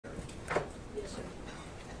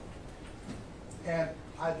And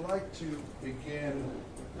I'd like to begin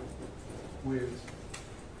with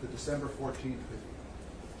the December 14th video.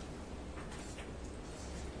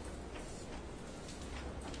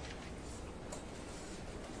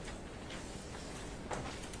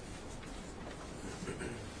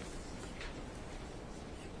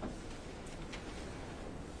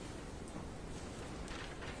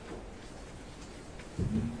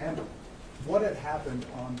 And what had happened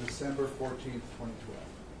on December 14th, 2012?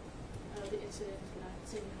 The incident at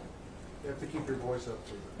Sandy Hook. You have to keep your voice up,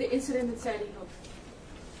 please. The incident at Sandy Hook.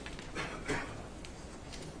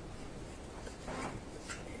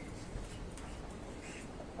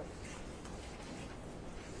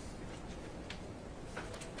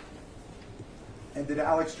 And did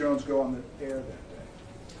Alex Jones go on the air that day?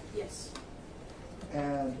 Yes.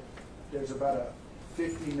 And there's about a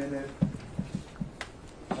 50-minute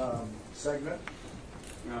segment.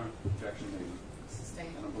 No, objection made.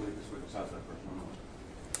 Sustained. I don't believe this witness has that person.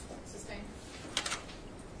 Sustained.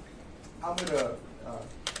 I'm going to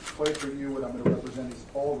play for you what I'm going to represent is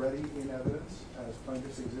already in evidence as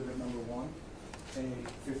Plaintiff's Exhibit number 1, a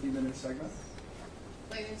 50-minute segment.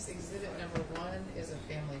 Plaintiff's Exhibit number 1 is a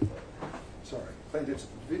family photo. Sorry, Plaintiff's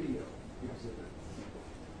Video Exhibit.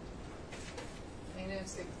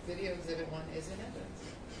 Plaintiff's Video Exhibit 1 is in evidence.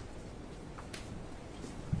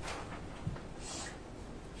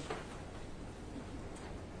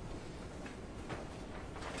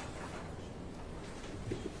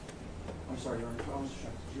 I'm sorry, Your Honor, did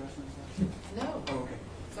you ask me that? No. Oh, okay.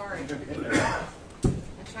 Sorry. I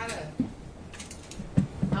try to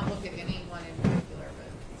not look at anyone in particular, but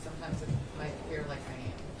sometimes it might appear like I am.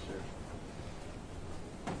 Sure.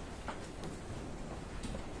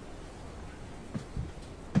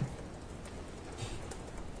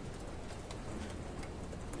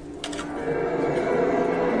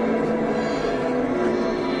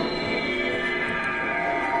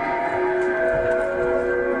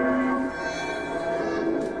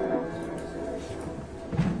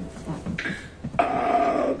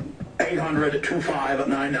 Uh,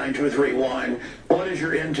 800-259-9231. What is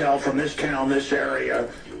your intel from this town, this area?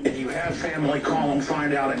 If you have family, call them,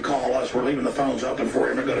 find out, and call us. We're leaving the phones open for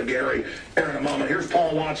you. I'm going to go to Gary here in a moment. Here's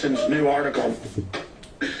Paul Watson's new article,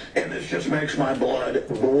 and this just makes my blood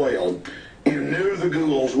boil. You knew the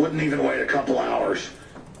ghouls wouldn't even wait a couple hours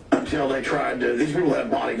until they tried to. These people have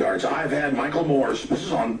bodyguards. I've had Michael Moore's, this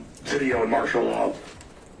is on video in martial law,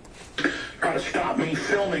 try to stop me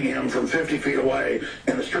filming him from 50 feet away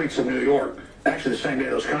in the streets of New York. Actually, the same day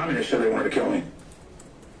those communists said they wanted to kill me.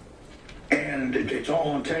 And it's all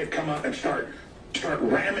on tape. Come up and start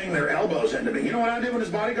ramming their elbows into me. You know what I did when his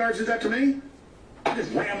bodyguards did that to me? I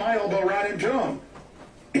just rammed my elbow right into them.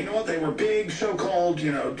 You know what? They were big, so-called,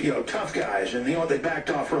 you know, tough guys, and you know what? They backed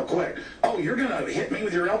off real quick. Oh, you're gonna hit me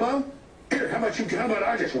with your elbow? Here, how about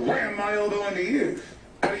I just ram my elbow into you?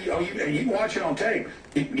 How do you? And you can watch it on tape.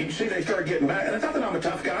 You can see they start getting back. And it's not that I'm a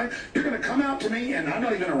tough guy. You're going to come out to me, and I'm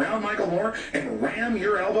not even around Michael Moore, and ram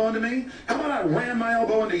your elbow into me? How about I ram my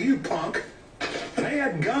elbow into you, punk? And they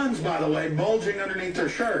had guns, by the way, bulging underneath their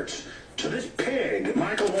shirts. So this pig,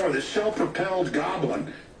 Michael Moore, this self-propelled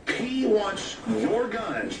goblin, he wants your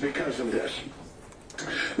guns because of this.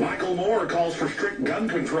 Michael Moore calls for strict gun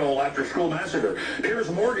control after school massacre. Piers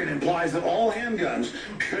Morgan implies that all handguns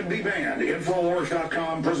should be banned.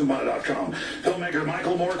 Infowars.com, prisonbud.com. Filmmaker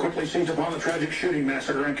Michael Moore quickly seized upon the tragic shooting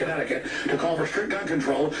massacre in Connecticut to call for strict gun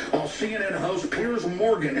control, while CNN host Piers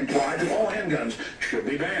Morgan implied that all handguns should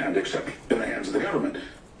be banned, except in the hands of the government.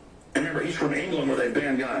 And remember, he's from England where they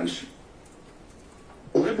ban guns.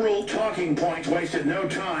 Liberal talking points wasted no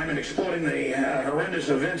time in exploiting the horrendous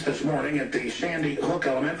events this morning at the Sandy Hook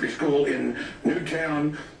Elementary School in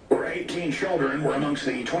Newtown, where 18 children were amongst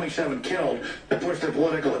the 27 killed to push their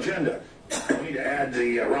political agenda. We need to add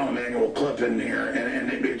the Rahm Emanuel clip in here,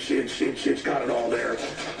 and it's got it all there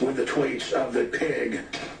with the tweets of the pig,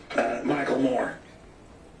 Michael Moore.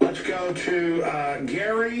 Let's go to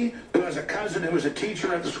Gary, who has a cousin who was a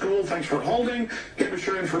teacher at the school. Thanks for holding. Give us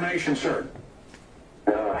your information, sir.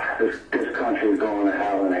 This country is going to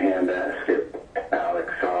hell in a handbasket,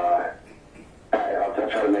 Alex. I'll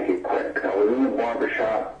try to make it quick. I was in the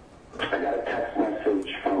barbershop. I got a text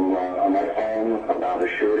message from on my phone about a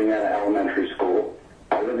shooting at an elementary school.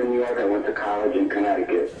 I live in New York. I went to college in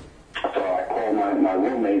Connecticut. So I called my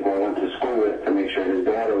roommate who I went to school with to make sure his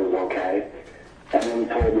daughter was okay. And then he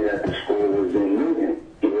told me that the school was in Newton.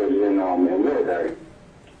 He was in Woodbury.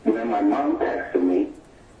 And then my mom texted me.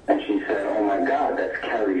 And she said, oh my God, that's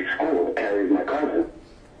Carrie's school. Carrie's my cousin.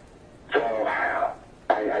 So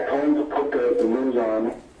I told him to put the news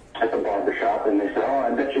on at the barbershop, and they said, oh, I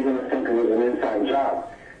bet you're going to think it was an inside job.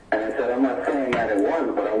 And I said, I'm not saying that it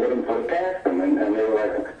was, but I wouldn't put it past them. And they were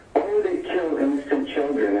like, why would they kill innocent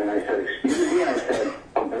children? And I said, excuse me? I said,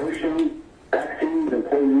 abortion, vaccines, and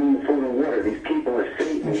poisoning the food and water. These people are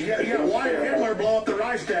Satanists. Yeah, why did Hitler blow up the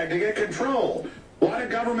Reichstag? To get control. Why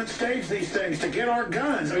did government stage these things? To get our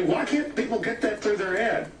guns. I mean, why can't people get that through their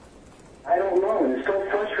head? I don't know, and it's so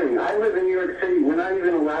frustrating. I live in New York City. We're not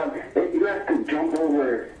even allowed. You have to jump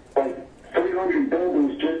over, like, 300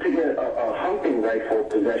 buildings just to get a hunting rifle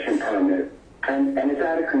possession permit. And it's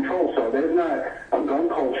out of control. So there's not a gun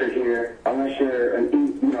culture here unless you're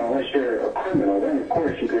unless you're a criminal. Then of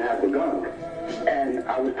course you can have the gun. And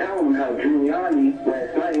I was telling him how Giuliani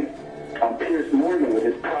last night on Piers Morgan with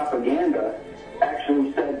his propaganda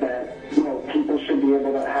actually said that people should be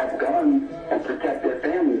able to have guns and protect their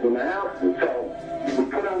families in their houses. So we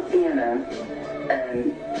put on CNN,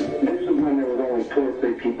 and this is when there was only 2 or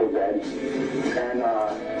 3 people dead. And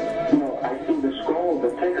I see the scroll of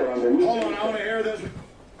the ticker underneath. Hold on, I want to hear this.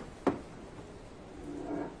 I'm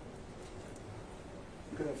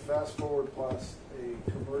going to fast forward past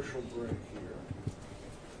a commercial break here.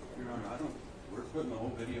 Your Honor, we're putting the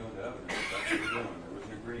whole video into evidence. That's what we're doing. There was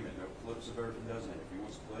an agreement. No clips of everything doesn't it. If he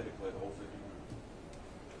wants to play the whole 50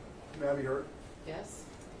 minutes. May I be heard? Yes,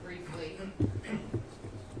 briefly.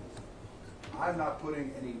 I'm not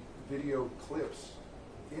putting any video clips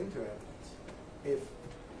into evidence. If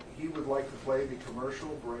he would like to play the commercial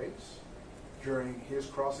breaks during his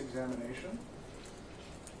cross-examination,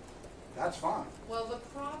 that's fine. Well, the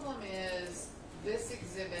problem is this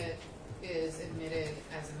exhibit is admitted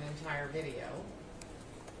as an entire video.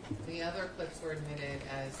 The other clips were admitted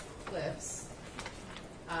as clips.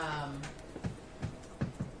 I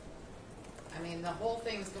mean, the whole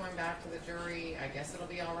thing's going back to the jury. I guess it'll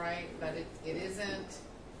be all right, but it isn't.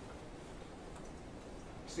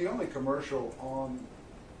 It's the only commercial on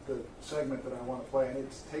the segment that I want to play, and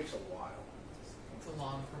it takes a while. It's a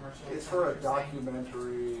long commercial. It's for a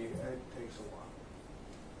documentary. It takes a while.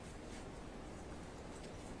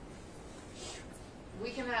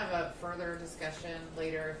 We can have a further discussion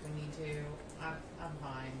later if we need to. I'm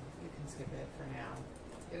fine. You can skip it for now.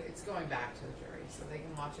 It's going back to the jury, so they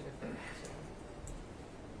can watch it if they want to.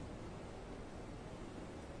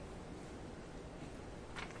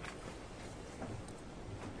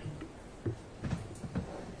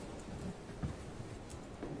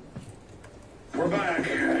 We're back,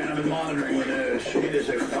 and I've been monitoring the news. It is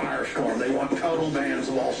a firestorm. They want total bans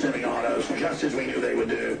of all semi-autos, just as we knew they would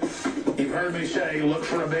do. You've heard me say, look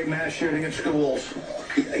for a big mass shooting at schools.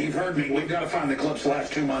 You've heard me. We've got to find the clips the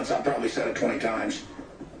last 2 months. I've probably said it 20 times.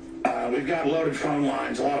 We've got loaded phone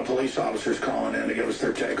lines. A lot of police officers calling in to give us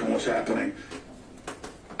their take on what's happening.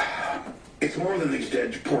 It's more than these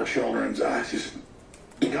dead poor children.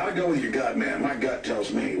 You got to go with your gut, man. My gut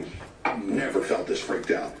tells me I've never felt this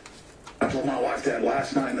freaked out. I told my wife that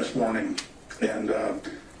last night and this morning, and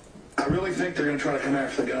I really think they're going to try to come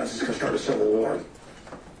after the guns. It's going to start a civil war.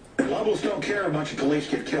 And levels don't care. A bunch of police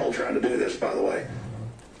get killed trying to do this, by the way.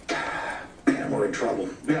 Man, we're in trouble.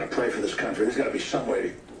 We got to pray for this country. There's got to be some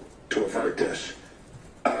way to avert this.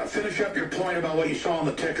 Finish up your point about what you saw on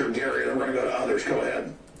the ticker, Gary. Then we're going to go to others. Go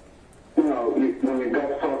ahead. When your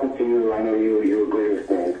gut's talking to you, I know you agree with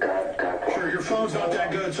me. God. Sure, your phone's not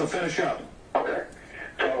that good, so finish up. Okay.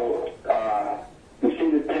 So, you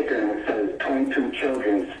see the ticker and it says 22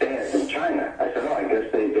 children stabbed in China. I said, I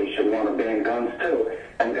guess they should want to ban guns too.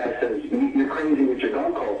 And the guy says, you're crazy with your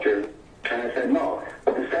gun culture. And I said, no.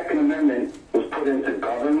 But the Second Amendment was put in to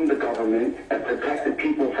govern the government and protect the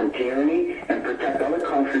people from tyranny and protect other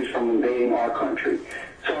countries from invading our country.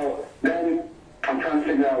 So then I'm trying to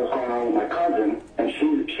figure out what's going on with my cousin, and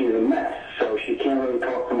she's a mess. So she can't really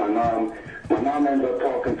talk to my mom. My mom ends up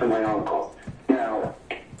talking to my uncle. Now,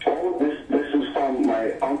 all of this is from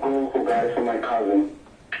my uncle who got it from my cousin,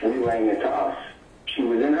 relaying it to us. She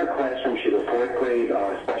was in her classroom. She's a 4th grade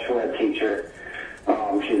special ed teacher.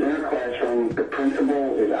 She's in her classroom. The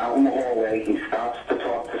principal is out in the hallway. He stops to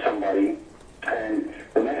talk to somebody. And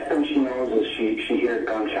the next thing she knows is she hears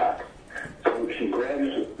gunshots. So she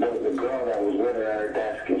grabs the girl that was with her at her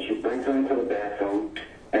desk, and she brings her into the bathroom,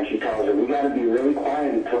 and she tells her, we got to be really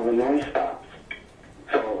quiet until the noise stops.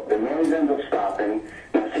 So the noise ends up stopping.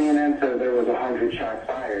 Now CNN said there was 100 shots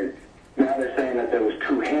fired. Now they're saying that there was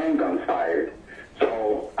 2 handguns fired.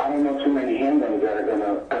 So I don't know too many handguns that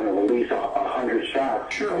are gonna release 100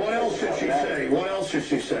 shots. Sure. What else did she say? What else did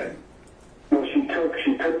she say? Well, she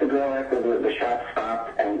took the girl after the shot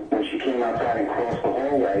stopped, and when she came outside and crossed the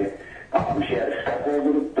hallway, she had to step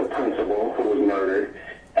over the principal who was murdered,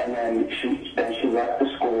 and then she left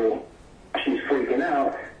the school. She's freaking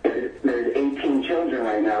out. There's 18 children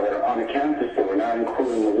right now that are unaccounted for. Now not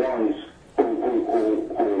including the ones who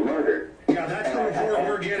were murdered. Yeah, that's the report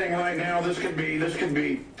we're getting right now. This could be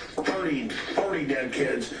 40 dead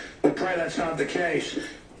kids. We pray that's not the case.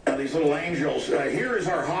 These little angels. Here is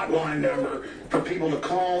our hotline number for people to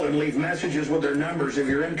call and leave messages with their numbers if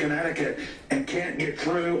you're in Connecticut and can't get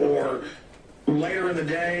through, or later in the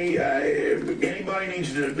day, if anybody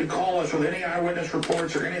needs to call us with any eyewitness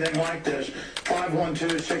reports or anything like this,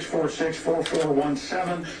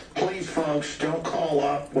 512-646-4417. Please, folks, don't call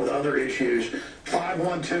up with other issues.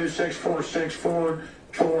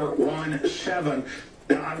 512-646-4417.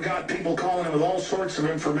 Now, I've got people calling in with all sorts of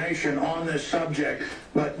information on this subject,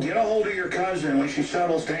 but get a hold of your cousin when she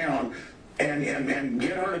settles down and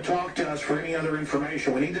get her to talk to us for any other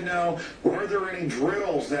information. We need to know, were there any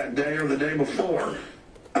drills that day or the day before?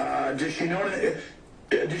 Does she know?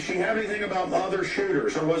 Did she have anything about other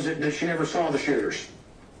shooters, or was it that she never saw the shooters?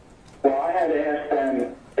 Well, I had to ask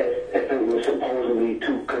them if it was supposedly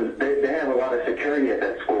because they have a lot of security at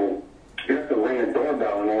that school. You have to ring a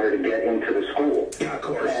doorbell in order to get into the school. Yeah, of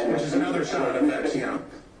course, which is another side of that, you know,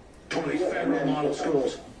 20 federal model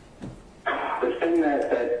schools. The thing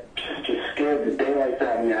that just scared the daylights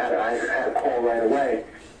out of me, I had a call right away,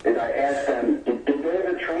 is I asked them, did they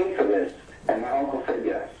ever train for this? And my uncle said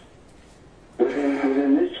yes.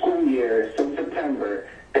 Within this school year, since September,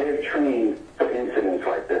 they have trained for incidents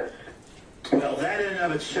like this. Well, that in and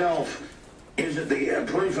of itself isn't the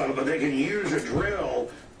proof of it, but they can use a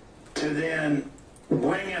drill to then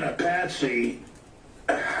bring in a patsy.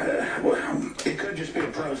 Well, it could just be a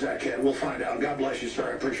Prozac hit. We'll find out. God bless you, sir.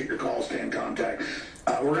 I appreciate your call. Stay in contact.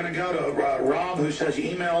 We're going to go to Rob, who says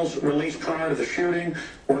emails released prior to the shooting.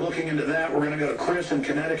 We're looking into that. We're going to go to Chris in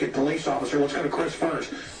Connecticut, police officer. Let's go to Chris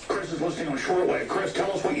first. Chris is listening on shortwave. Chris,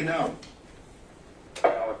 tell us what you know.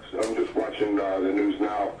 Alex, I'm just watching the news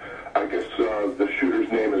now. I guess the shooter's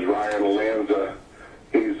name is Ryan Lanza.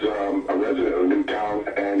 He's a resident of Newtown,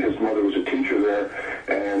 and his mother was a teacher there,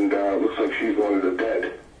 and looks like she's one of the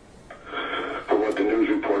dead, for what the news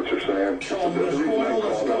reports are saying. So the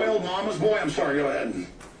spoiled mama's boy? I'm sorry, go ahead.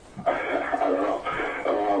 I don't know.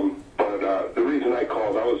 But the reason I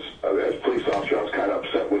called, I was, as a police officer, I was kind of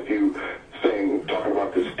upset with you talking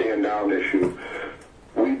about this stand down issue.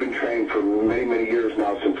 We've been trained for many, many years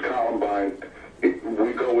now, since Columbine.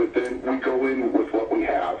 We go in with what we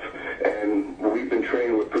have, and we've been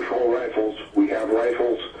trained with patrol rifles. We have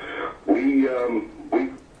rifles. We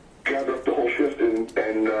gather up the whole shift and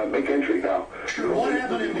make entry now. Sure. What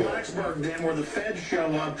happened in Blacksburg then, where the feds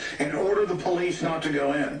show up and order the police not to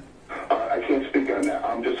go in? I can't speak on that.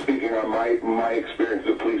 I'm just speaking on my experience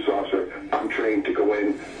as a police officer. I'm trained to go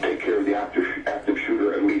in, take care of the active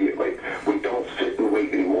shooter immediately. We don't sit and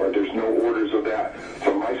wait anymore. There's no orders of that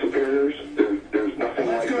from my superiors. There's nothing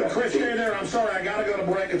like that. That's good. Chris, stay there. I'm sorry. I got to go to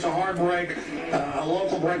break. It's a hard break, a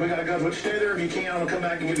local break. We got to go to it. Stay there if you can. I'll come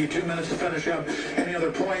back and give you 2 minutes to finish up any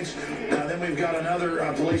other points. Then we've got another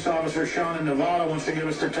police officer, Sean in Nevada, wants to give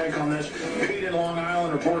us their take on this. Pete in Long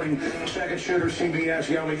Island reporting second shooter, CBS.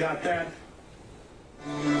 Yeah, we got that.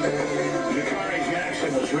 Jakari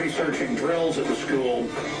Jackson was researching drills at the school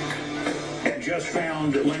and just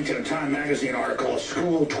found, linked in a Time magazine article, a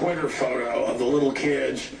school Twitter photo of the little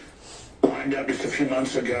kids lined up just a few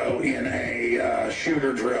months ago in a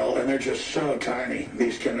shooter drill, and they're just so tiny,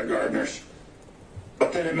 these kindergartners.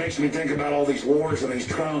 But then it makes me think about all these wars and these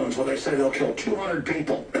drones where they say they'll kill 200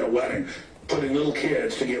 people at a wedding, putting little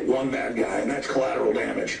kids to get one bad guy, and that's collateral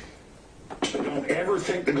damage. So don't ever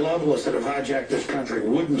think the globalists that have hijacked this country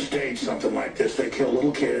wouldn't stage something like this. They kill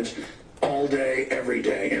little kids all day, every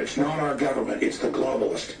day. And it's not our government, it's the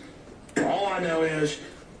globalist. And all I know is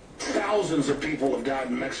thousands of people have died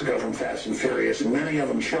in Mexico from Fast and Furious, many of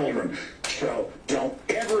them children. So don't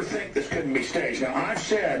ever think this couldn't be staged. Now, I've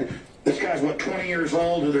said this guy's, 20 years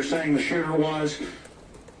old, who they're saying the shooter was.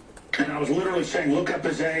 And I was literally saying, look up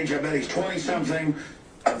his age. I bet he's 20-something.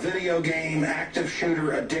 A video game, active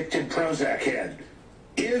shooter, addicted Prozac head.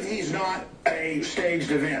 If he's not a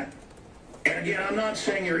staged event. And again, I'm not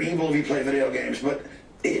saying you're evil if you play video games, but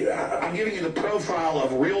I'm giving you the profile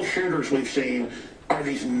of real shooters we've seen are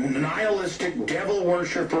these nihilistic, devil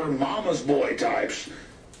worshiper, mama's boy types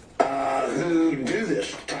who do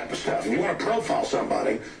this type of stuff. If you want to profile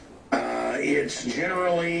somebody, it's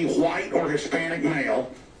generally white or Hispanic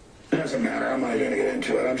male. It doesn't matter. I'm not going to get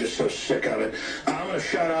into it. I'm just so sick of it. I'm going to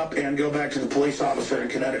shut up and go back to the police officer in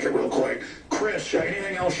Connecticut real quick. Chris,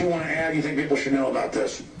 anything else you want to add you think people should know about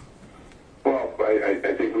this? Well,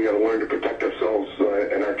 I think we got to learn to protect ourselves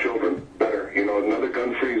and our children better. You know, another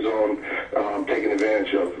gun-free zone taken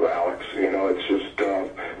advantage of, Alex. You know, it's just time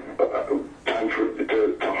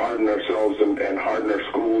to harden ourselves and harden our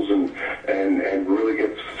schools and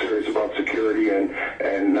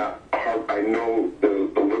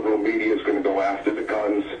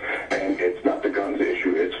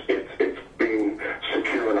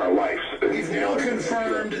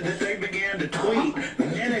they began to tweet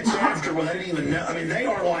minutes after when they didn't even know. I mean, they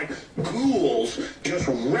are like ghouls just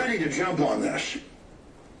ready to jump on this.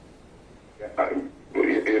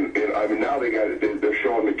 I mean, now they're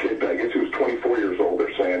showing the kid, I guess he was 24 years old,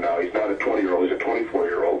 they're saying now. He's not a 20-year-old, he's a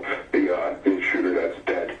 24-year-old, the shooter that's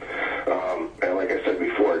dead. And like I said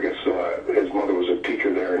before, I guess his mother was a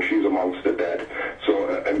teacher there, and she's amongst the dead. So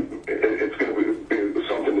it's going to be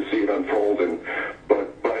something to see it unfold.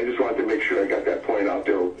 But I just wanted to make sure I got that point out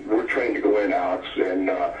there. We're trained to go in, Alex, and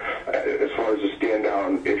as far as the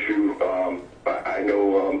stand-down issue, I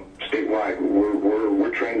know statewide, we're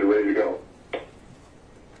trained and ready to go.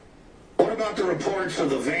 What about the reports of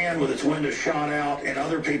the van with its windows shot out and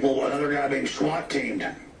another guy being SWAT teamed?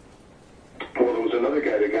 Well, there was another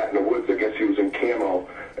guy that got in the woods. I guess he was in camo,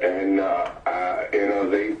 and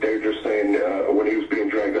they're just saying when he was being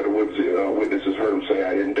dragged out of the woods, witnesses heard him say,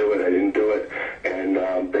 "I didn't do it,"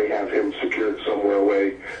 and they have him secured somewhere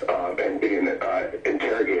away and being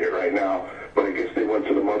interrogated right now. But I guess they went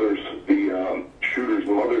to the shooter's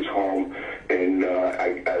mother's home, and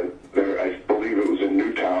I believe it was in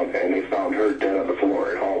Newtown, and they found her dead on the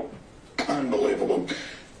floor at home. Unbelievable.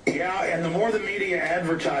 Yeah, and the more the media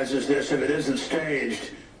advertises this, if it isn't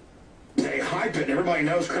staged, they hype it. Everybody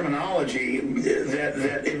knows criminology,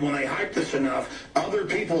 that when they hype this enough, other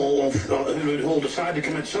people who will decide to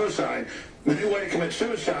commit suicide, the new way to commit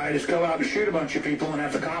suicide is go out and shoot a bunch of people and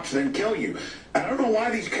have the cops then kill you. I don't know why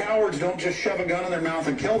these cowards don't just shove a gun in their mouth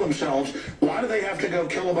and kill themselves. Why do they have to go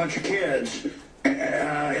kill a bunch of kids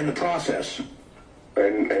in the process?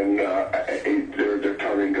 And they're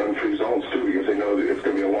targeting gun-free zones too, because they know that it's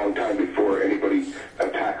going to be a long time before anybody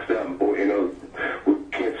attacks them. But, we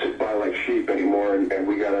can't sit by like sheep anymore, and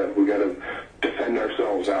we gotta defend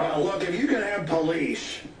ourselves out. Well, look, if you can have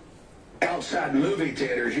police outside movie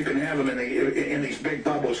theaters, you can have them in these big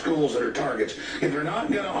public schools that are targets. If they're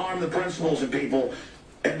not going to arm the principals and people,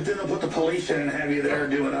 and then they'll put the police in and have you there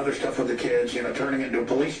doing other stuff with the kids, turning into a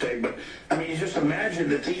police state. But, I mean, you just imagine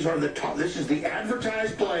that this is the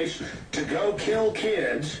advertised place to go kill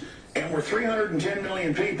kids, and we're 310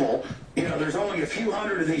 million people. There's only a few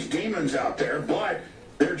hundred of these demons out there, but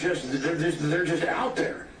they're just out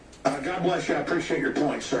there. God bless you. I appreciate your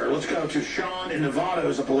point, sir. Let's go to Sean in Nevada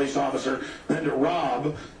as a police officer, then to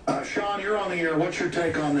Rob. Sean, you're on the air. What's your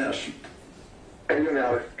take on this? How you doing,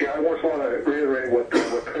 Alex? Yeah, I just want to reiterate what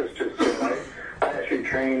Chris just said. I actually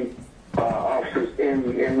train officers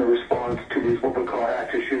in the response to these what we call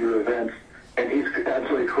active shooter events, and he's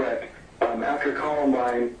absolutely correct. After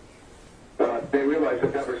Columbine, they realized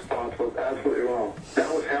that response was absolutely wrong.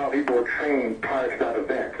 That was how people were trained prior to that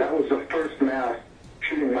event. That was the first mass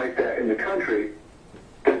shooting like that in the country.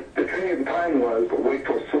 The training at the time was, but wait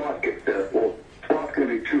till SWAT gets there. Well, SWAT's going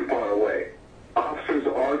to be too far away. Officers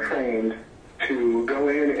are trained to go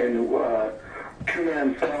in and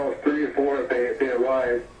two-man cells, 3 or 4 if they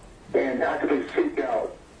arrive, and actively seek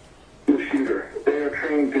out the shooter. They are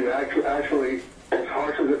trained to actually, as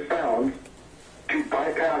harsh as it sounds, to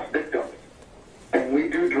bypass victims. And we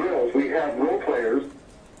do drills. We have role players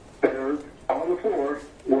that are on the floor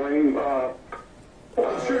wearing... well,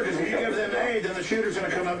 sure, because if you give them aid, then the shooter's going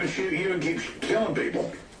to come up and shoot you and keep killing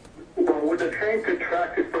people. Well, with the train to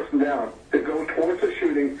track this person down, to go towards the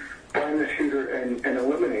shooting, find the shooter, and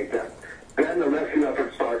eliminate them. Then the rescue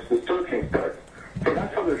effort starts, the searching starts. So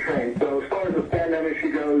that's how they're trained. So as far as the stand-down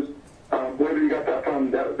issue goes, wherever you got that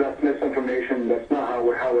from, that's misinformation. That's not how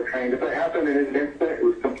we're trained. If it happened in an instant, it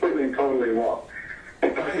was completely and totally wrong. I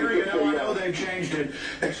hear you. I know they've changed it,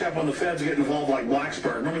 except when the feds get involved, like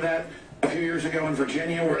Blacksburg. Remember that a few years ago in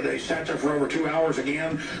Virginia, where they sat there for over 2 hours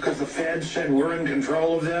again because the feds said we're in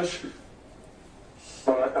control of this?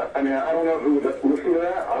 Well, I mean, I don't know who would listen to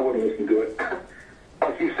that. I wouldn't listen to it.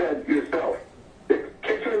 Like you said yourself, if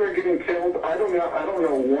kids are getting killed, I don't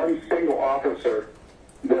know one single officer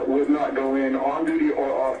that would not go in on duty or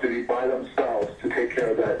off duty by themselves to take care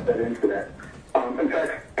of that incident. In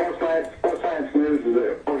fact, Sports Science News is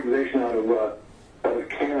an organization out of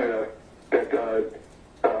Canada that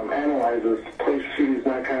analyzes police shootings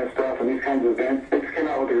and that kind of stuff and these kinds of events. They just came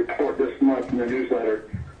out with a report this month in their newsletter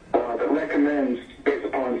that recommends, based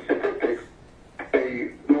upon statistics,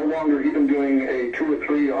 they no longer even doing a 2 or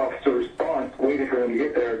 3 officer response, waiting for them to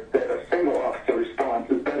get there, that a single officer response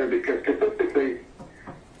is better because statistically,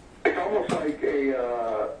 it's almost like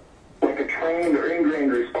a trained or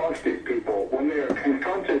ingrained response to these people. When they are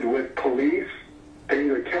confronted with police, they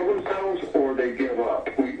either kill themselves or they give up.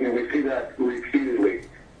 We see that repeatedly.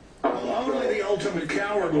 Well, only the ultimate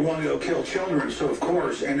coward would want to go kill children, so of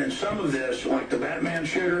course, and in some of this, like the Batman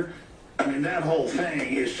shooter, I mean, that whole thing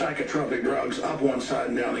is psychotropic drugs up one side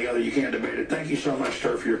and down the other. You can't debate it. Thank you so much,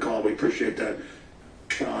 sir, for your call. We appreciate that,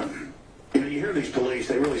 Sean. You know, you hear these police,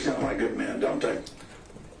 they really sound like good men, don't they?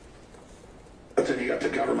 But then you got the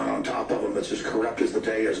government on top of them that's as corrupt as the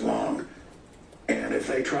day is long. And if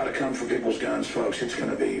they try to come for people's guns, folks, it's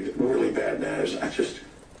going to be really bad news. I'm just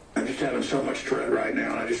having so much dread right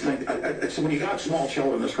now. And I just think, it's when you got small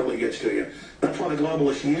children, this really gets to you. That's why the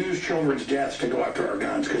globalists use children's deaths to go after our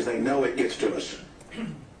guns, because they know it gets to us.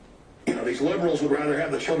 You know, these liberals would rather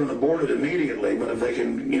have the children aborted immediately, but if they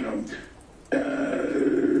can, you know,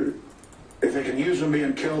 if they can use them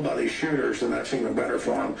being killed by these shooters, then that's even better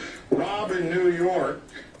for them. Rob in New York,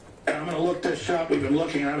 and I'm going to look this up. We've been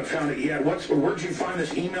looking. I haven't found it yet. Where'd you find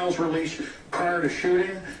this emails release prior to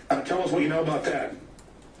shooting? Tell us what you know about that.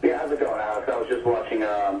 Yeah, how's it going, Alex? I was just watching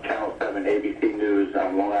Channel 7 ABC News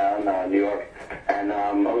on Long Island, New York, and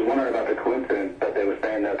I was wondering about the coincidence that they were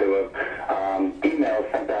saying that there were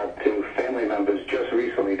emails sent out to family members just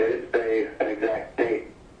recently. They didn't say an exact date,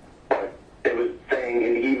 but they were saying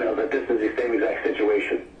in the email that this is the same exact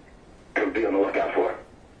situation to be on the lookout for.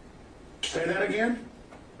 Say that again?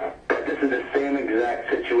 That this is the same exact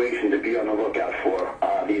situation to be on the lookout for.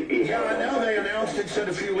 These emails. Yeah, I know they announced it, said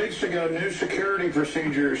a few weeks ago, new security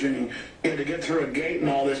procedures, and you had to get through a gate and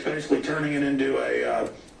all this, basically turning it into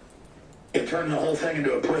turning the whole thing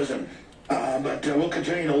into a prison. But we'll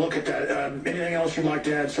continue to look at that. Anything else you'd like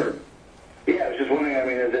to add, sir? Yeah, I was just wondering,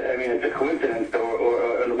 it's a coincidence,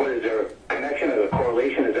 or what is there a connection or a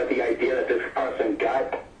correlation? Is that the idea that this person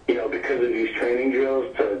got, because of these training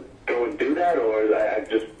drills to go and do that, or is I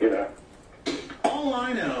just, All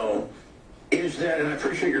I know is that, and I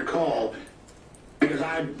appreciate your call, because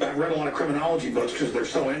I've read a lot of criminology books because they're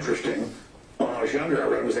so interesting. When I was younger, I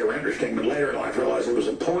read because they were interesting, but later in life I realized it was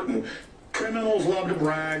important. Criminals love to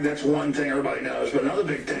brag, that's one thing everybody knows, but another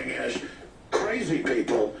big thing is crazy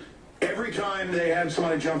people, every time they had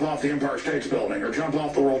somebody jump off the Empire State Building or jump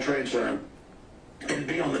off the World Trade Center and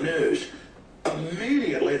be on the news,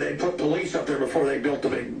 immediately they'd put police up there before they built the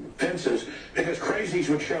big fences, because crazies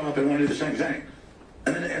would show up and want to do the same thing.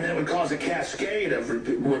 And then it would cause a cascade of,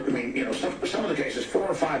 some of the cases, 4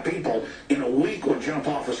 or 5 people in a week would jump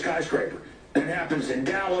off a skyscraper. And it happens in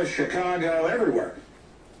Dallas, Chicago, everywhere.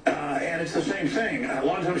 And it's the same thing. A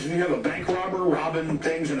lot of times if you have a bank robber robbing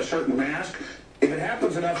things in a certain mask, if it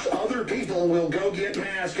happens enough, other people will go get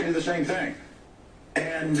masked and do the same thing.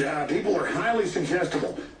 And people are highly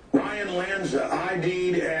suggestible. Ryan Lanza,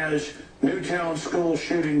 ID'd as Newtown school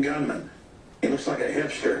shooting gunman. He looks like a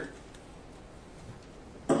hipster.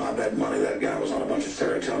 Oh, I bet money that guy was on a bunch of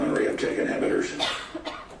serotonin reuptake inhibitors.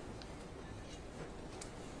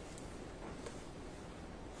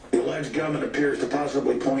 The alleged gunman appears to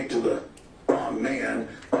possibly point to the wrong man.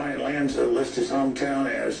 Ryan Lanza lists his hometown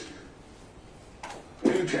as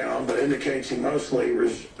Newtown, but indicates he mostly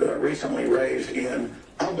recently raised in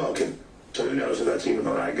Hoboken. So who knows if that's even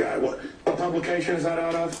the right guy. What publication is that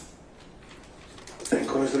out of?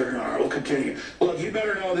 Inquisitor. All right, we'll continue. Look, you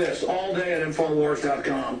better know this. All day at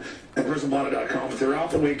Infowars.com and PrisonBlotted.com.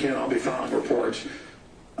 Throughout the weekend, I'll be filing reports.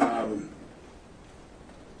 They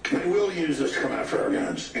will use this to come after our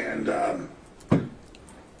guns. And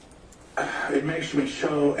it makes me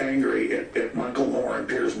so angry at Michael Moore and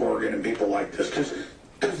Piers Morgan and people like this.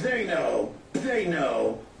 Because they know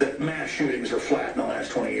that mass shootings are flat in the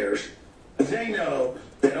last 20 years. They know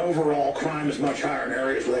that overall crime is much higher in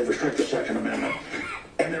areas where they've restricted the Second Amendment.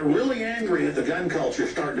 And they're really angry that the gun culture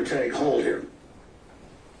is starting to take hold here.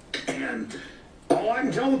 And all I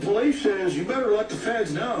can tell the police is, you better let the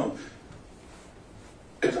feds know.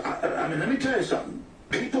 Because, let me tell you something.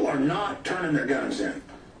 People are not turning their guns in.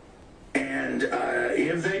 And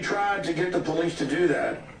if they try to get the police to do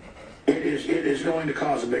that, it is going to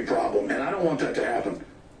cause a big problem. And I don't want that to happen.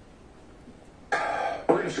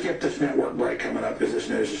 We're going to skip this network break coming up because this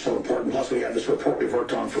news is so important. Plus, we have this report we've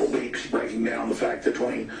worked on for weeks, breaking down the fact that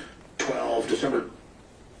 2012, December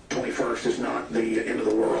 21st, is not the end of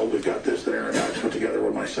the world. We've got this that Aaron Dodge put together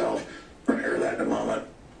with myself. We're going to air that in a moment.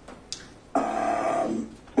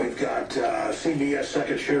 We've got CBS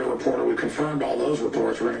second shooter reporter. We confirmed all those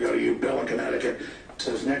reports. We're going to go to you, Bill in Connecticut. It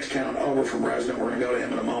says next town over from resident. We're going to go to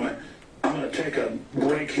him in a moment. I'm going to take a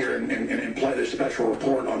break here and play this special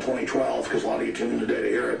report on 2012 because a lot of you tuned in today to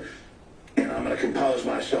hear it. And I'm going to compose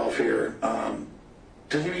myself here.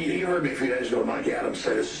 You heard me a few days ago, Mike Adams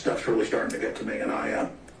say this stuff's really starting to get to me. And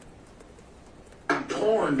I'm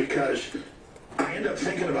torn because I end up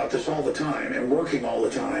thinking about this all the time and working all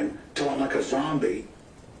the time till I'm like a zombie.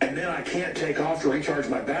 And then I can't take off to recharge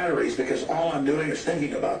my batteries because all I'm doing is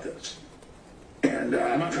thinking about this. And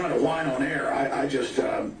I'm not trying to whine on air. I just...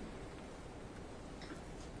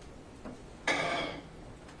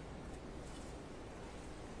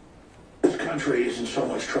 country is in so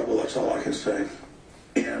much trouble, that's all I can say.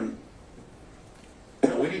 And, you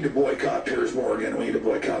know, we need to boycott Piers Morgan, we need to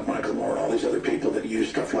boycott Michael Moore and all these other people that use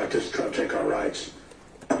stuff like this to try to take our rights.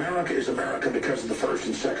 America is America because of the First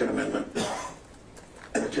and Second Amendment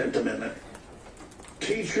and the 10th Amendment.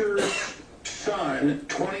 Teacher's son,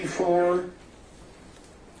 24,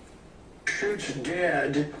 shoots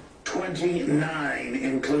dead 29,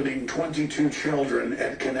 including 22 children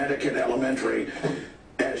at Connecticut Elementary,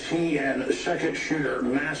 as he and second shooter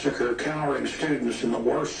massacre cowering students in the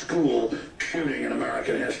worst school shooting in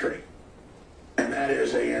American history. And that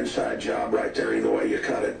is an inside job right there, either way you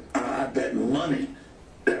cut it. I bet money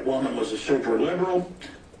that woman was a super liberal.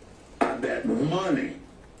 I bet money.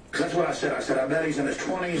 Because that's what I said. I said, I bet he's in his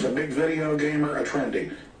 20s, a big video gamer, a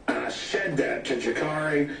trendy. And I said that to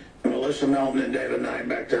Jakari, Melissa Melton, and David Knight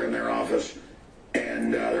back there in their office.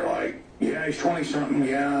 And they're like, yeah, he's 20-something,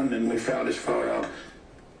 yeah. And then we found his photo.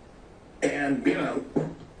 And, you know,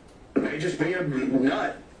 it may just be a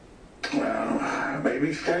nut. Well,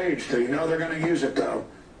 maybe staged. So you know they're going to use it, though.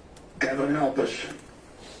 Heaven help us.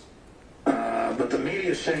 But the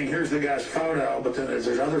media's saying, here's the guy's photo, but then there's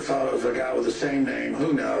other photos of a guy with the same name.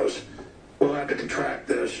 Who knows? We'll have to track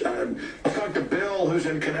this. I talked to Bill, who's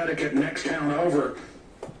in Connecticut, next town over,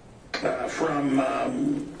 from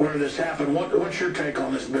where this happened. What's your take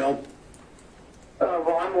on this, Bill?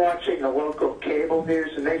 Well, I'm watching the local cable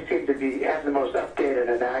news, and they seem to have the most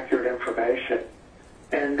updated and accurate information.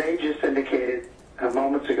 And they just indicated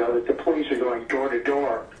moments ago that the police are going door to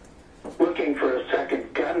door looking for a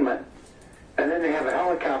second gunman. And then they have a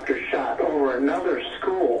helicopter shot over another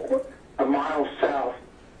school a mile south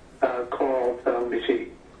called,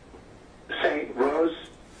 St. Rose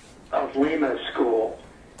of Lima School.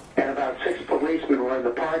 And about 6 policemen were in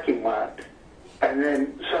the parking lot. And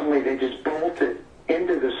then suddenly they just bolted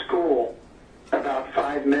into the school about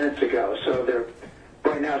 5 minutes ago. So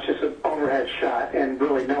right now it's just an overhead shot, and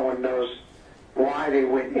really no one knows why they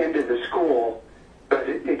went into the school. But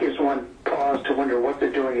it gives one pause to wonder what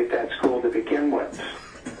they're doing at that school to begin with.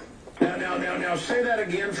 Now, say that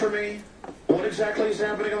again for me. What exactly is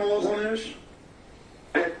happening on the local news?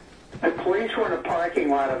 The police were in a parking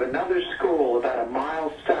lot of another school about a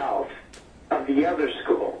mile south of the other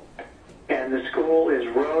school. And the school is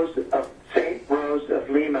St. Rose of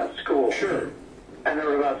Lima School. Sure. And there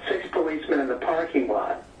were about 6 policemen in the parking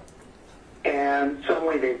lot. And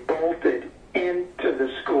suddenly they bolted into the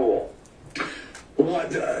school.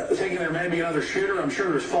 What, thinking there may be another shooter? I'm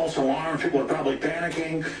sure there's false alarms. People are probably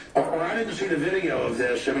panicking. Or I didn't see the video of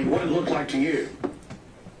this. I mean, what did it look like to you?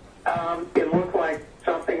 It looked like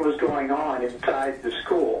something was going on inside the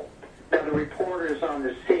school. Now, the reporters on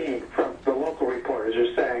the scene, from the local reporters,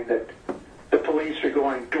 are saying that the police are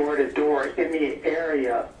going door to door in the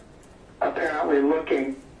area, apparently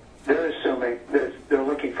looking, they're assuming that they're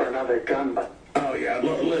looking for another gunman. Oh, yeah.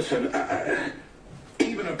 Listen,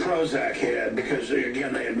 even a Prozac head, because,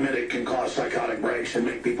 again, they admit it can cause psychotic breaks and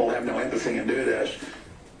make people have no empathy and do this.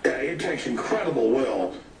 It takes incredible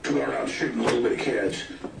will to go around shooting little bitty kids.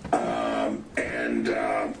 I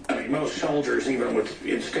mean, most soldiers, even with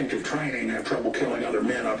instinctive training, have trouble killing other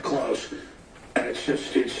men up close. And it's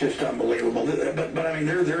just unbelievable. But I mean,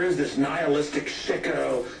 there is this nihilistic,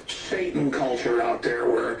 sicko, Satan culture out there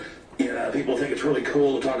where, you know, people think it's really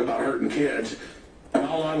cool to talk about hurting kids. And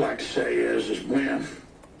all I'd like to say is, man,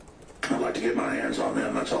 I'd like to get my hands on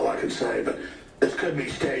them. That's all I can say. But this could be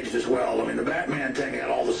staged as well. I mean, the Batman thing had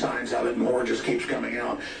all the signs of it, and more just keeps coming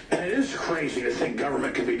out. And it is crazy to think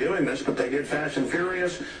government could be doing this, but they did Fast and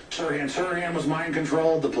Furious. Sirhan was mind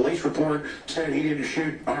controlled. The police report said he didn't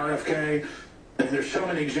shoot RFK. And there's so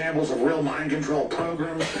many examples of real mind control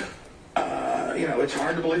programs. You know, it's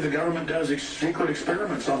hard to believe the government does secret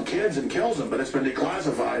experiments on kids and kills them, but it's been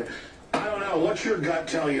declassified. I don't know. What's your gut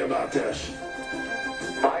tell you about this?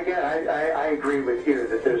 I agree with you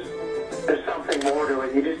that there's something more to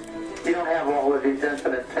it. You don't have all of these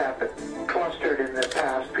incidents happen clustered in the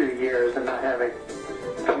past few years and not having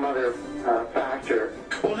some other factor.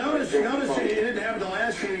 Well, notice it didn't happen the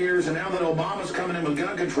last few years, and now that Obama's coming in with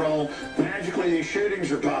gun control, magically these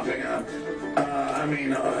shootings are popping up. I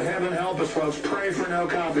mean, heaven help us, folks. Pray for no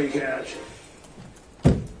copycats.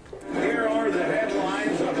 Here are the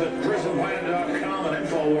headlines up at prisonplanet.com and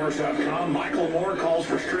Infowars.com. Michael Moore calls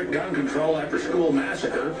for strict gun control after school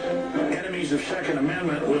massacre. Enemies of Second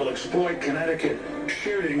Amendment will exploit Connecticut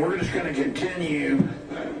shooting. We're just going to continue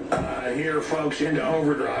here, folks, into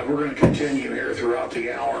overdrive. We're going to continue here throughout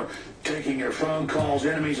the hour, taking your phone calls.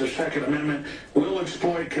 Enemies of Second Amendment will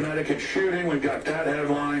exploit Connecticut shooting. We've got that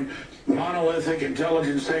headline. Monolithic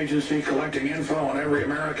intelligence agency collecting info on every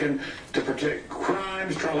American to protect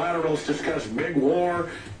crimes. Trilaterals discuss big war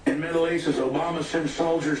in Middle East as Obama sends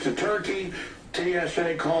soldiers to Turkey.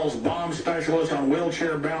 TSA calls bomb specialist on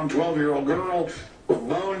wheelchair-bound 12-year-old girl with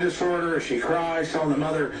bone disorder as she cries, telling the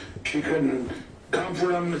mother she couldn't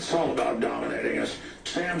comfort them. It's all about dominating us.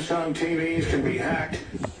 Samsung TVs can be hacked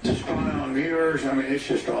to spy on viewers. I mean, it's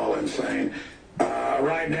just all insane.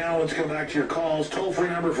 Right now, let's go back to your calls. Toll-free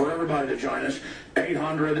number for everybody to join us,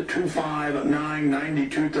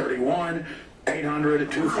 800-259-9231,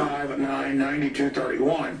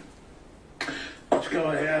 800-259-9231. Let's go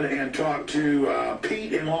ahead and talk to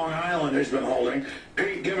Pete in Long Island, who's been holding.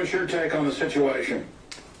 Pete, give us your take on the situation.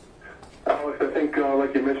 Alex, I think,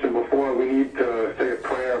 like you mentioned before, we need to say a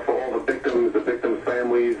prayer for all the victims'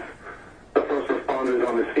 families, the first responders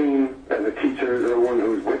on the scene, and the teachers, everyone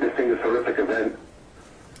who's witnessing this horrific event.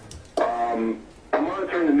 I'm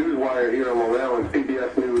monitoring the newswire here in Long Island,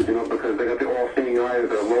 CBS News, because they got the all-seeing eye as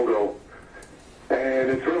their logo. And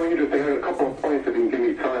it's really interesting. I had a couple of points if you can give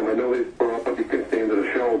me time. I know we're up against the end of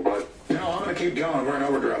the show, but... No, I'm going to keep going. We're in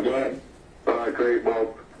overdrive. Go ahead. All right, great.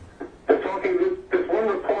 Well, they're talking... This one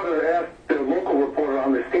reporter asked the local reporter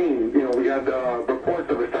on the scene, we had reports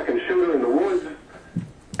of a second shooter in the woods,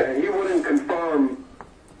 and he wouldn't confirm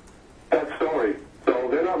that story. So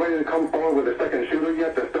they're not ready to come forward with a second shooter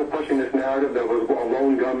yet. They're still pushing this narrative that was a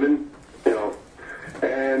lone gunman,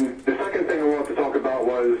 And the second thing I wanted to talk about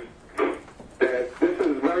was that this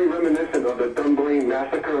is very reminiscent of the Dunblane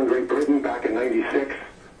massacre in Great Britain back in '96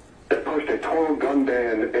 that pushed a total gun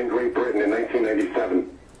ban in Great Britain in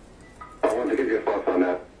 1997. I wanted to get your thoughts on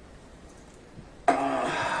that.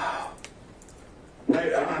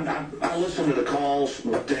 I listened to the calls,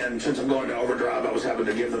 but then since I'm going to overdrive, I was having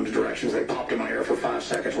to give them the directions. They popped in my ear for 5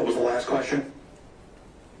 seconds. What was the last question?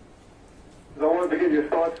 I wanted to get your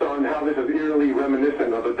thoughts on how this is eerily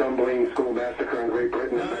reminiscent of the Dunblane school massacre in Great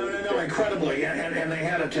Britain. No, incredibly. And they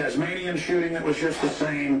had a Tasmanian shooting that was just the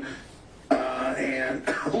same. And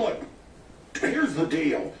look, here's the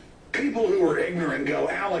deal. People who are ignorant go,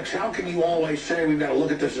 Alex, how can you always say we've got to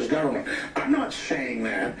look at this as government? I'm not saying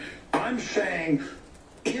that. I'm saying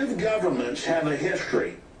if governments have a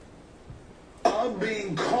history of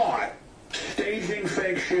being caught staging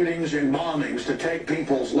fake shootings and bombings to take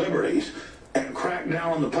people's liberties and crack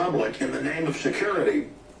down on the public in the name of security,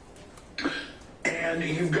 and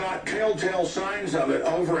you've got telltale signs of it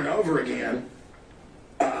over and over again,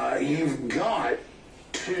 you've got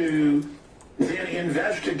to then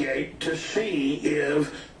investigate to see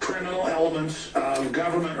if criminal elements of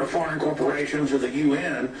government or foreign corporations or the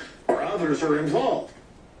UN or others are involved.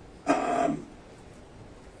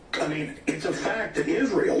 I mean, it's a fact that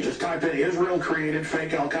Israel, just type in Israel created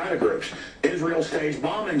fake al-Qaeda groups. Israel staged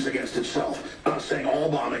bombings against itself. I'm not saying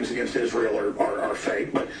all bombings against Israel are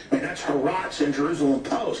fake, but I mean, that's Heratz in Jerusalem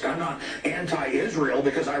Post. I'm not anti-Israel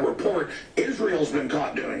because I report Israel's been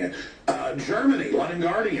caught doing it. Germany, London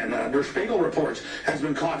Guardian, Der Spiegel reports, has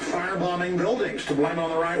been caught firebombing buildings to blame on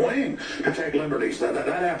the right wing to take liberties. That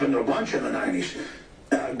happened a bunch in the 90s.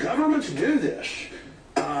 Governments do this.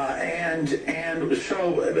 And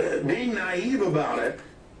so being naive about it,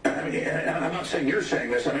 I mean, and I'm not saying you're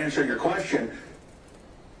saying this, I'm answering your question,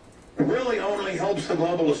 really only helps the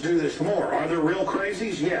globalists do this more. Are there real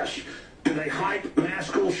crazies? Yes. Do they hype mass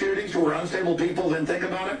school shootings where unstable people then think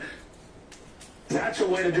about it? That's a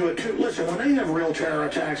way to do it too. Listen, when they have real terror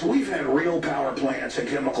attacks, we've had real power plants and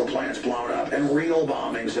chemical plants blown up and real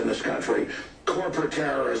bombings in this country, corporate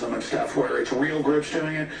terrorism and stuff where it's real groups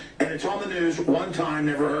doing it, and it's on the news one time,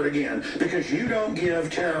 never heard again, because you don't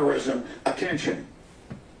give terrorism attention.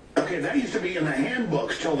 Okay, that used to be in the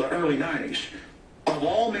handbooks till the early 90s. Of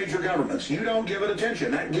all major governments, you don't give it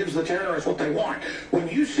attention. That gives the terrorists what they want. When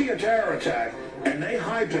you see a terror attack and they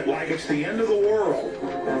hype it like it's the end of the world,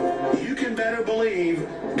 you can better believe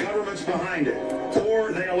government's behind it,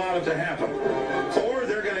 or they allow it to happen, or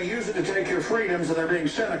they're going to use it to take your freedoms and they're being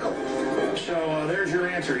cynical. So there's your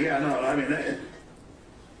answer. Yeah, no, I mean,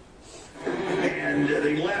 and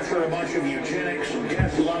the left are a bunch of eugenics,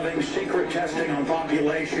 death-loving, secret testing on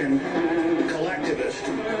population, collectivist,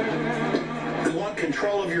 who want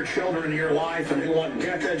control of your children and your life, and who want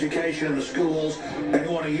death education in the schools, and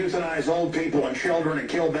who want to euthanize old people and children and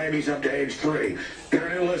kill babies up to age 3. If you're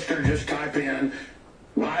a new listener, just type in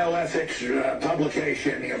bioethics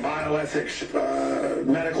publication, bioethics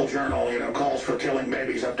medical journal, calls for killing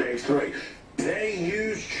babies up to age 3. They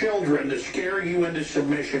use children to scare you into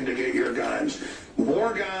submission to get your guns.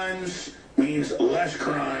 More guns means less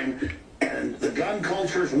crime, and the gun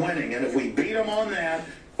culture's winning. And if we beat them on that,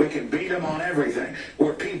 we can beat them on everything.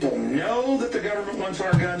 Where people know that the government wants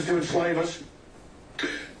our guns to enslave us,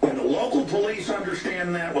 when the local police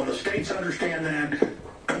understand that, when the states understand that,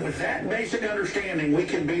 and with that basic understanding, we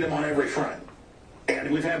can beat them on every front. And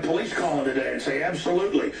we've had police calling today and say,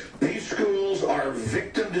 absolutely, these schools are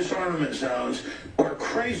victim disarmament zones where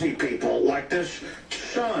crazy people like this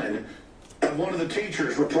son of one of the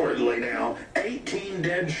teachers reportedly now, 18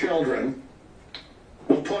 dead children.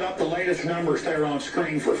 We'll put up the latest numbers there on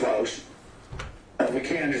screen for folks. If we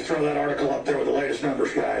can, just throw that article up there with the latest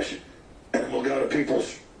numbers, guys. And we'll go to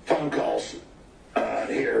people's phone calls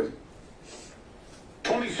here.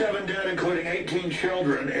 27 dead, including 18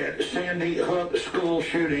 children at Sandy Hook school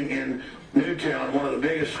shooting in Newtown, one of the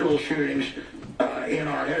biggest school shootings in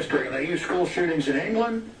our history. And they used school shootings in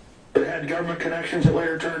England that had government connections that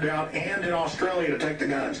later turned out, and in Australia to take the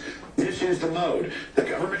guns. This is the mode. The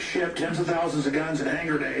government shipped tens of thousands of guns and hand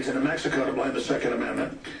grenades into Mexico to blame the Second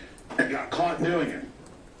Amendment and got caught doing it.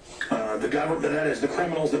 The government, that is, the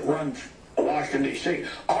criminals that run Washington, D.C.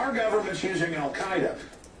 Our government's using Al-Qaeda,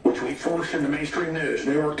 which we forced into mainstream news,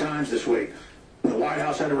 New York Times this week. The White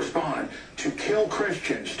House had to respond, to kill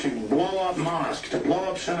Christians, to blow up mosques, to blow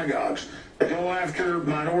up synagogues, to go after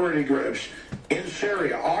minority groups in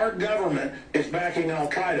Syria. Our government is backing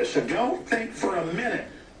Al-Qaeda, so don't think for a minute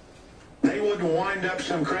they wouldn't wind up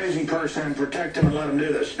some crazy person and protect him and let him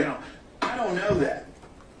do this. Now, I don't know that.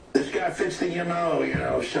 This guy fits the MO, you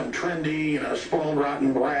know, some trendy, you know, spoiled,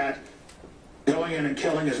 rotten brat going in and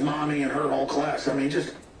killing his mommy and her whole class. I mean,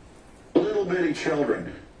 just little bitty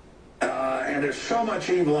children. And there's so much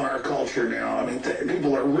evil in our culture now. I mean,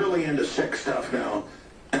 people are really into sick stuff now.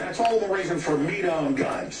 And that's all the reason for me to own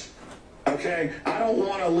guns. Okay? I don't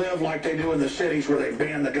want to live like they do in the cities where they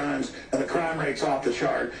ban the guns and the crime rate's off the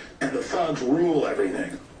chart and the thugs rule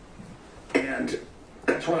everything. And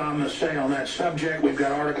that's what I'm going to say on that subject. We've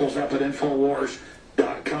got articles up at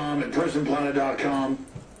Infowars.com and PrisonPlanet.com.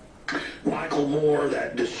 Michael Moore,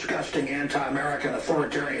 that disgusting anti-American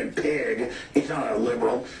authoritarian pig, he's not a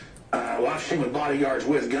liberal. Well, I've seen with bodyguards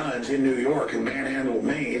with guns in New York who manhandled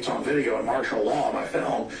me. It's on video in martial law, my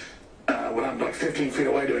film, when I'm like 15 feet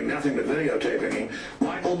away doing nothing but videotaping him.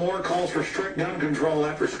 Michael Moore calls for strict gun control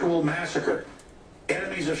after school massacre.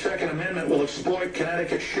 Enemies of Second Amendment will exploit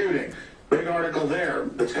Connecticut shooting. Big article there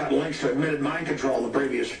that's got links to admitted mind control in the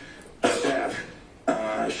previous tab.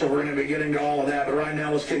 So we're going to be getting to all of that, but right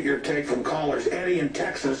now let's get your take from callers. Eddie in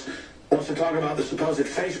Texas wants to talk about the supposed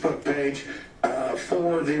Facebook page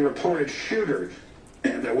for the reported shooter,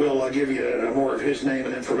 and we'll give you more of his name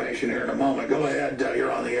and information here in a moment. Go ahead,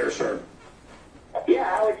 you're on the air, sir.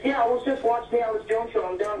 Yeah, Alex, I was just watching the Alex Jones show.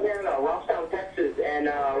 I'm down here in Robstown, Texas, and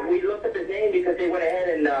we looked up his name because they went ahead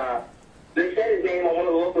and they said his name on one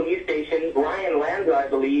of the local news stations, Ryan Lanza, I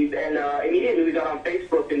believe, and immediately we got on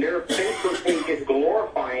Facebook, and their Facebook page is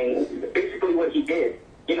glorifying basically what he did.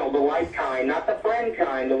 You know, the like kind, not the friend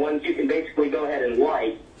kind, the ones you can basically go ahead and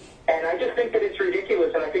like. And I just think that it's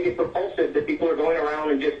ridiculous, and I think it's repulsive that people are going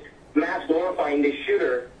around and just mass glorifying this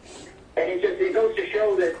shooter. And it goes to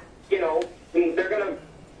show that, you know, they're going to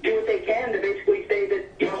do what they can to basically say that,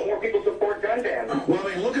 you know, more people support gun bans. Well,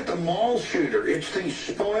 I mean, look at the mall shooter. It's these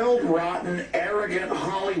spoiled, rotten, arrogant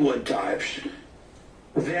Hollywood types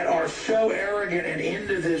that are so arrogant and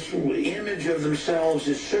into this image of themselves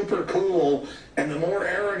is super cool, and the more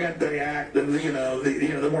arrogant they act,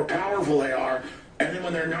 the more powerful they are. And then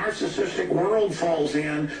when their narcissistic world falls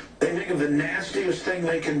in, they think of the nastiest thing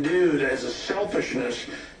they can do as a selfishness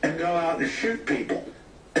and go out and shoot people.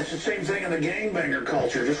 It's the same thing in the gangbanger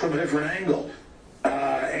culture, just from a different angle.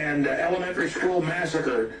 And elementary school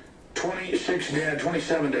massacre, 26 dead,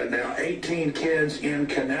 27 dead now, 18 kids in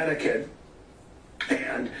Connecticut.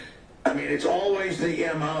 And, I mean, it's always the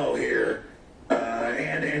MO here.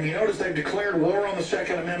 And you notice they've declared war on the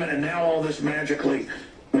Second Amendment, and now all this magically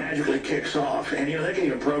kicks off. And, you know, they can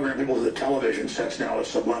even program people to the television sets now with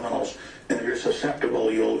subliminals. And if you're susceptible,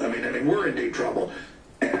 I mean, we're in deep trouble.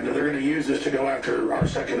 And they're going to use this to go after our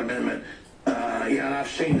Second Amendment. Yeah, and I've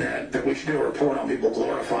seen that we should do a report on people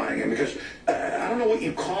glorifying it, because I don't know what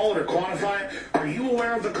you call it or quantify it. Are you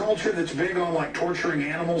aware of the culture that's big on, like, torturing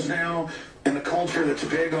animals now? And the culture that's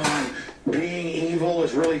big on being evil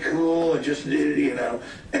is really cool, and just, you know,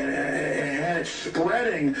 and it's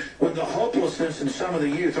spreading with the hopelessness in some of the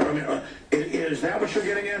youth. I mean, is that what you're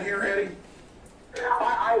getting at here, Eddie?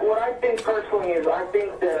 What I think personally is, I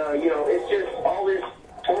think that, you know, it's just all this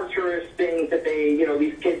torturous things that they,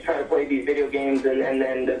 these kids try to play these video games, and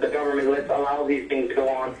then the government allows these things to go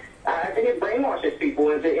on. I think it brainwashes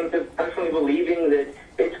people into personally believing that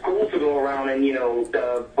it's cool to go around and,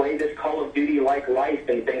 play this Call of Duty-like life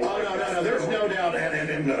and things like that. No, there's no doubt,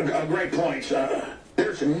 and great points.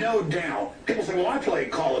 There's no doubt. People say, well, I play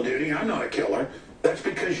Call of Duty. I'm not a killer. That's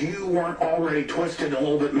because you weren't already twisted, a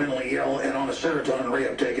little bit mentally ill, and on a serotonin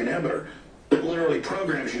reuptake inhibitor that literally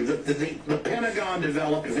programs you. The Pentagon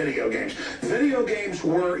developed video games. Video games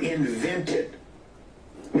were invented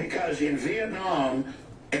because in Vietnam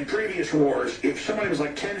and previous wars, if somebody was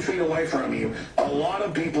like 10 feet away from you, a lot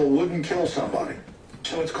of people wouldn't kill somebody.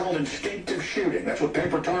 So it's called instinctive shooting. That's what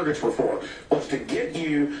paper targets were for, was to get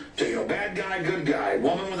you to, bad guy, good guy,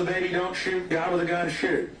 woman with a baby, don't shoot, guy with a gun,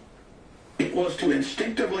 shoot. It was to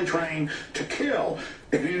instinctively train to kill.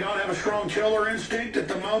 If you don't have a strong killer instinct at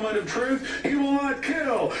the moment of truth, you will not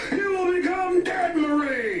kill. You will become dead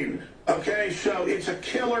Marine. Okay, so it's a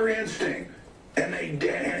killer instinct. And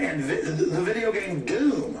the video game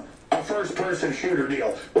Doom, a first-person shooter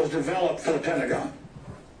deal, was developed for the Pentagon.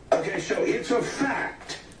 Okay, so it's a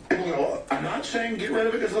fact. People go, I'm not saying get rid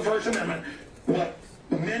of it because of the First Amendment, but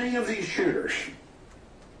many of these shooters,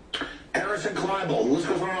 Harrison Clybold, the list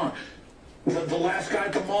goes on. The last guy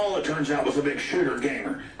at the mall, it turns out, was a big shooter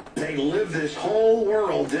gamer. They live this whole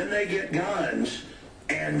world, then they get guns,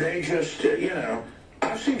 and they just,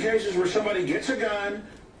 I've seen cases where somebody gets a gun,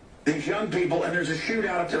 these young people, and there's a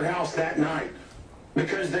shootout at their house that night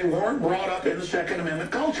because they weren't brought up in the Second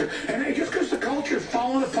Amendment culture. And just because the culture is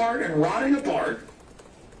falling apart and rotting apart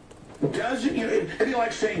doesn't, it'd be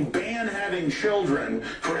like saying ban having children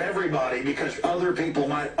for everybody because other people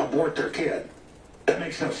might abort their kid. That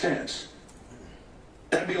makes no sense.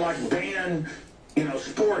 That'd be like ban,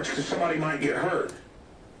 sports because somebody might get hurt.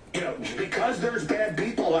 Because there's bad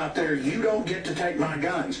people out there, you don't get to take my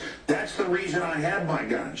guns. That's the reason I have my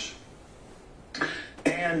guns.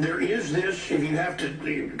 And there is this, if you have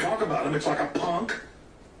to talk about them, it's like a punk,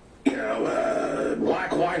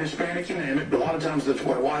 black, white, Hispanic, you name it. A lot of times that's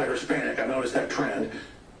white or Hispanic. I've noticed that trend.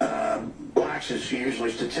 Blacks is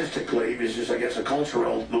usually statistically, is just, I guess, a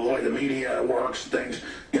cultural, the way the media works, things,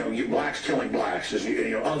 blacks killing blacks, is,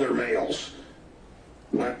 other males.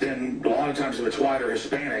 But then a lot of times if it's white or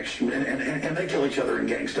Hispanics, and they kill each other in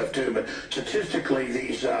gang stuff too, but statistically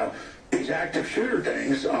these active shooter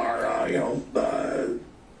things are,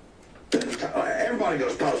 everybody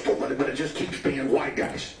goes postal, but it just keeps being white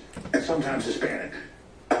guys, and sometimes Hispanic.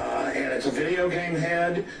 And it's a video game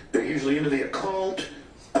head. They're usually into the occult.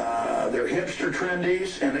 They're hipster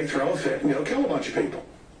trendies, and they throw a fit and kill a bunch of people.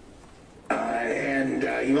 And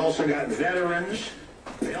you've also got veterans.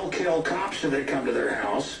 They'll kill cops if they come to their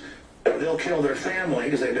house. They'll kill their family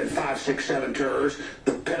because they've been 5, 6, 7 tours.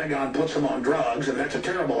 The Pentagon puts them on drugs, and that's a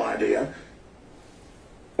terrible idea.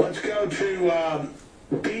 Let's go to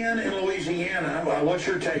Ben in Louisiana. What's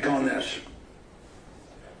your take on this?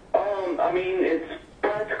 It's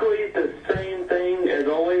practically the same thing as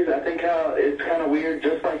always. I think how it's kind of weird,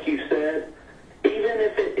 just like you said. Even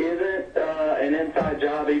if it isn't an inside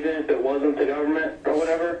job, even if it wasn't the government or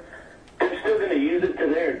whatever, they're still going to use it to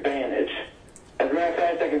their advantage. As a matter of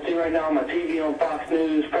fact, I can see right now on my TV on Fox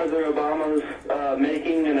News, President Obama's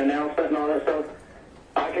making an announcement and all that stuff.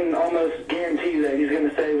 I can almost guarantee you that he's going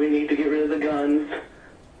to say we need to get rid of the guns.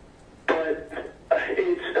 But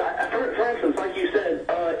for instance, like you said,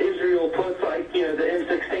 Israel puts the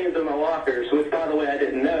M16s in the lockers, which by the way I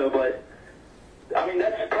didn't know, but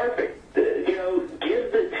that's perfect.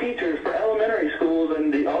 Give the teachers for elementary schools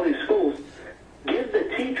and all these schools, give the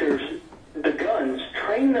teachers the guns,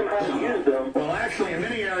 train them how to use them. Well, actually, in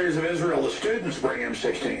many areas of Israel, the students bring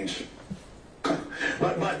M16s.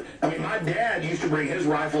 But my dad used to bring his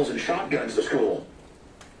rifles and shotguns to school.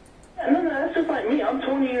 No, that's just like me. I'm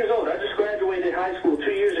 20 years old. I just graduated high school 2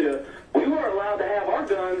 years ago. We were allowed to have our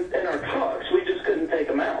guns in our trucks. We just couldn't take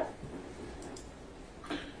them out.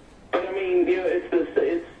 But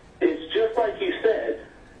it's just like you said.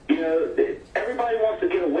 Everybody wants to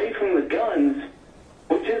get away from the guns,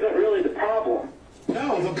 which isn't really the problem.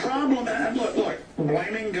 No, the problem, and look,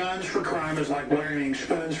 blaming guns for crime is like blaming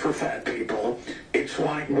spoons for fat people. It's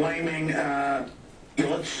like blaming,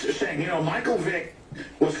 let's say, Michael Vick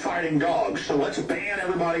was fighting dogs, so let's ban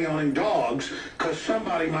everybody owning dogs because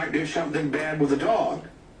somebody might do something bad with a dog.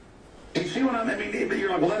 Do you see what I mean? You're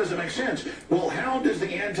like, well, that doesn't make sense. Well, how does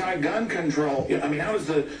the anti-gun control, how does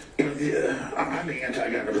I'm the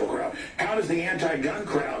anti-gun control crowd. How does the anti-gun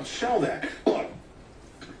crowd sell that? Look,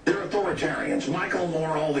 they're authoritarians. Michael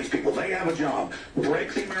Moore, all these people, they have a job.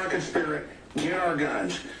 Break the American spirit, get our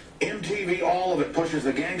guns. MTV, all of it pushes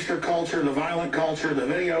the gangster culture, the violent culture, the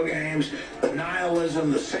video games, the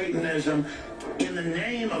nihilism, the Satanism, in the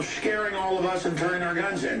name of scaring all of us and turning our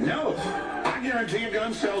guns in. No, I guarantee you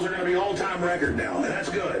gun sales are going to be all-time record now, and that's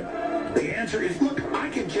good. The answer is, look, I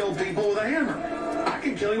can kill people with a hammer. I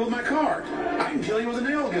can kill you with my car. I can kill you with a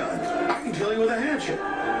nail gun. I can kill you with a hatchet.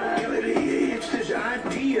 You know, it's this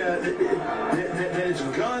idea that it's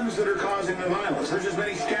guns that are causing the violence. There's as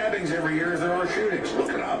many stabbings every year as there are shootings. Look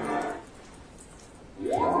it up.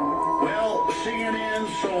 Well,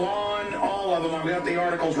 CNN, Salon, all of them, I've got the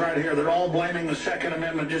articles right here. They're all blaming the Second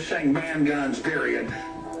Amendment, just saying ban guns, period.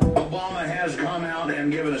 Obama has come out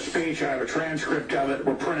and given a speech. I have a transcript of it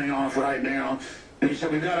we're printing off right now. And he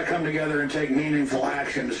said, we've got to come together and take meaningful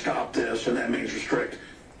action to stop this, and that means restrict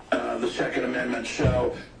the Second Amendment.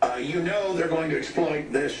 So you know they're going to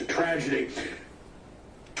exploit this tragedy.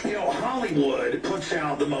 You know, Hollywood puts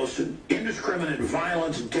out the most indiscriminate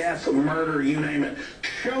violence, death, murder, you name it,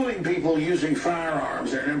 showing people using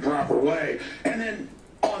firearms in an improper way. And then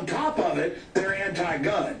on top of it, they're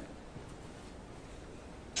anti-gun.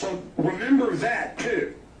 So remember that,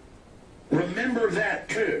 too. Remember that,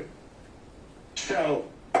 too. So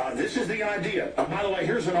this is the idea. By the way,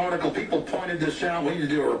 here's an article. People pointed this out. We need to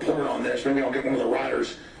do a report on this. Maybe I'll get one of the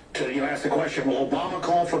writers to ask the question, will Obama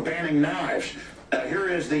call for banning knives? Here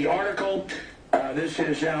is the article. This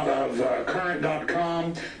is out of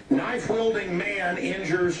current.com. Knife-wielding man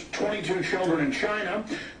injures 22 children in China.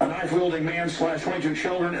 A knife-wielding man slashed 22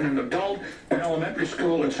 children and an adult in an elementary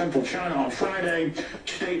school in central China on Friday.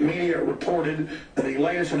 State media reported the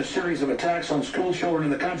latest in a series of attacks on school children in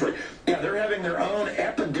the country. Yeah, they're having their own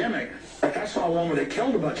epidemic. Like I saw one where they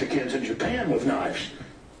killed a bunch of kids in Japan with knives.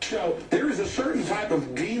 So there is a certain type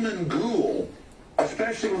of demon ghoul,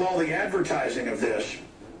 especially with all the advertising of this,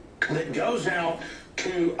 that goes out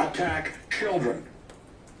to attack children.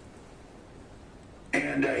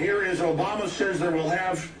 And here is Obama says there will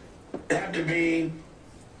have to be,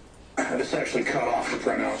 this actually cut off the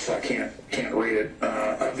printout, so I can't read it.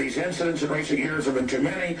 Of these incidents in recent years have been too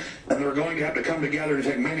many, and they're going to have to come together to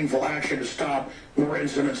take meaningful action to stop more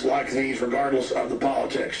incidents like these, regardless of the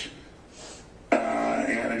politics.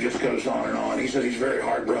 And it just goes on and on. He says he's very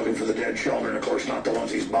heartbroken for the dead children. Of course, not the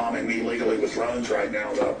ones he's bombing illegally with drones right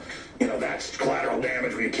now, though. You know, that's collateral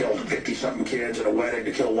damage when you kill 50-something kids at a wedding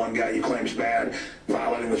to kill one guy you claim's bad,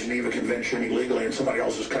 violating the Geneva Convention illegally in somebody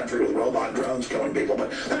else's country with robot drones killing people.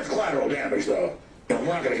 But that's collateral damage, though. You know, we're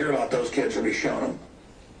not going to hear about those kids or be shown them.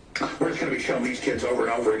 We're just going to be showing these kids over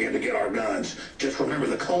and over again to get our guns. Just remember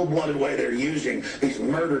the cold-blooded way they're using these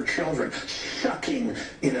murdered children, sucking,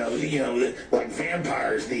 you know, like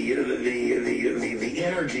vampires, the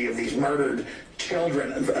energy of these murdered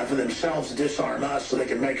children for themselves to disarm us so they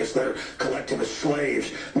can make us their collectivist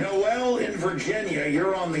slaves. Noel in Virginia,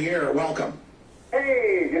 you're on the air. Welcome.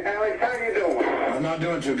 Hey, Alex, how you doing? I'm not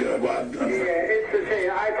doing too good. Well, it's the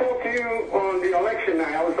same. I talked to you on the election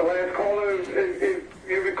night. I was the last caller, if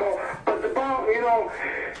you recall. But the bomb, you know,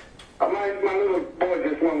 my little boy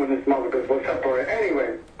just went with his mother because we're separated.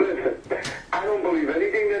 Anyway, listen, I don't believe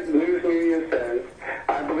anything that the news media says.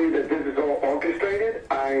 I believe that this is all orchestrated.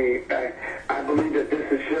 I believe that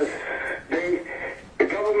this is just, the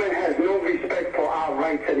government has no respect for our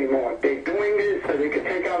rights anymore. They're doing this so they can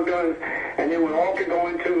take our guns, and then we all can go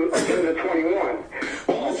into Agenda 21.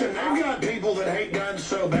 Well, listen, they've got people that hate guns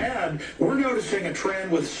so bad. We're noticing a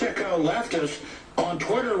trend with sicko leftists on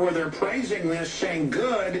Twitter where they're praising this, saying,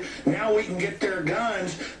 good, now we can get their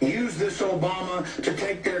guns, use this Obama to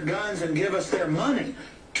take their guns and give us their money.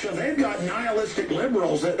 So they've got nihilistic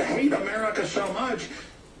liberals that hate America so much.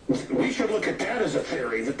 We should look at that as a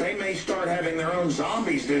theory, that they may start having their own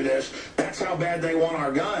zombies do this. That's how bad they want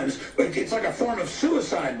our guns. It's like a form of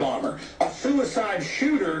suicide bomber, a suicide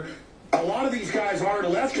shooter. A lot of these guys are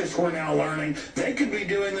leftists, we're now learning. They could be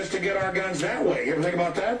doing this to get our guns that way. You ever think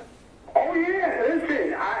about that? Oh, yeah,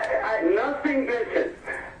 listen, nothing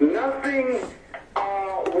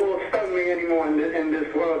will stun me anymore in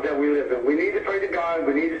this world that we live in. We need to pray to God.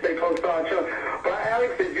 We need to stay close to our children. But,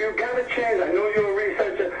 Alex, if you've got a chance, I know you're a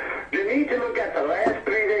researcher, you need to look at the last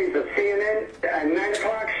 3 days of CNN at 9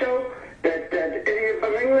 o'clock show, that idiot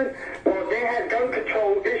from England. Well, they had gun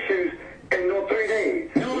control issues in those 3 days.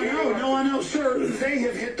 No, I know, sir. They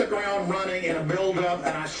have hit the ground running in a build-up,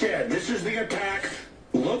 and I said, this is the attack.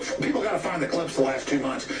 Look, people got to find the clips the last 2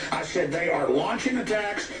 months. I said they are launching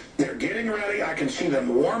attacks. They're getting ready. I can see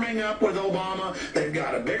them warming up with Obama. They've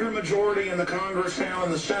got a bigger majority in the Congress now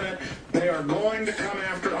and the Senate. They are going to come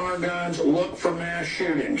after our guns, look for mass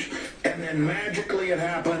shootings. And then magically it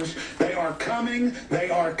happens. They are coming. They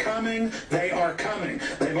are coming. They are coming.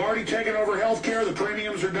 They've already taken over health care. The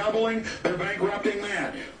premiums are doubling. They're bankrupting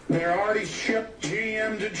that. They're already shipped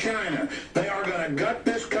GM to China. They are going to gut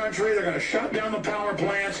this country. They're going to shut down the power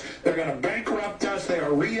plants. They're going to bankrupt us. They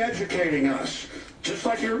are re-educating us. Just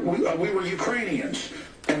like we were Ukrainians,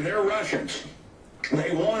 and they're Russians.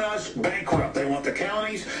 They want us bankrupt. They want the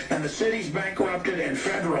counties and the cities bankrupted and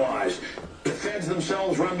federalized. The feds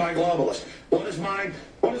themselves run by globalists. What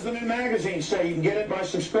does the new magazine say? You can get it by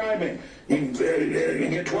subscribing. You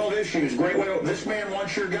can get 12 issues. Great way. This man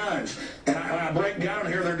wants your guns. And I break down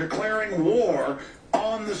here. They're declaring war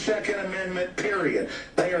on the Second Amendment, period.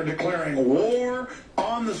 They are declaring war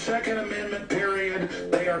on the Second Amendment, period.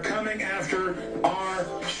 They are coming after our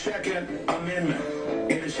Second Amendment.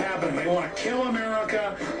 It is happening. They want to kill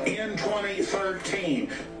America in 2013.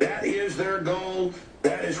 That is their goal.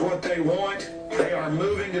 That is what they want. They are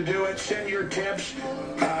moving to do it. Send your tips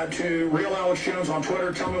to Real Alex Jones on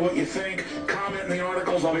Twitter. Tell me what you think. Comment in the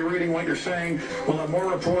articles. I'll be reading what you're saying. We'll have more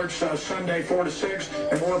reports Sunday 4 to 6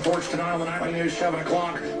 and more reports tonight on the Nightly News 7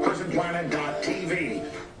 o'clock. PrisonPlanet.tv.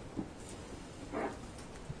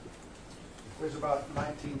 There's about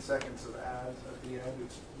 19 seconds of ads at the end.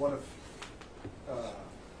 It's one of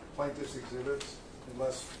plaintiff's exhibits.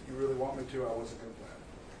 Unless you really want me to, I wasn't going to play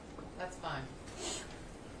it. That's fine.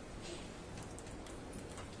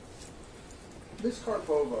 Ms.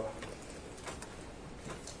 Karpova,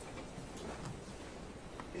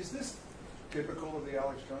 is this typical of the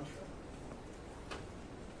Alex Jones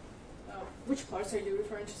show? Which parts are you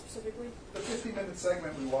referring to specifically? The 50-minute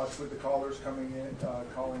segment we watched with the callers coming in,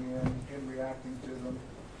 calling in, him reacting to them.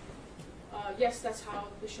 Yes, that's how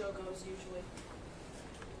the show goes usually.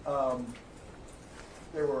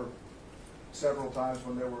 There were several times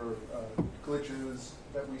when there were glitches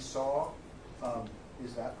that we saw.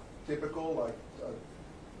 Is that typical, like an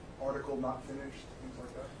article not finished, things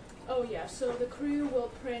like that? Oh yeah, so the crew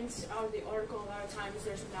will print out the article. A lot of times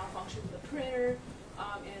there's a malfunction with the printer,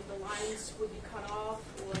 and the lines would be cut off,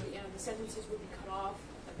 or the end of the sentences would be cut off,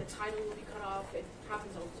 the title will be cut off. It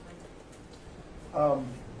happens all the time.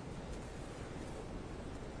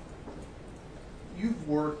 You've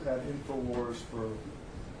worked at Infowars for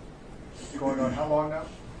going on how long now?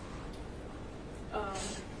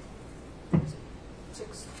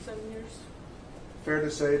 6, 7 years. Fair to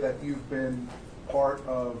say that you've been part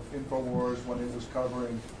of Infowars when it was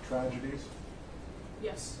covering tragedies?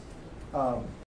 Yes.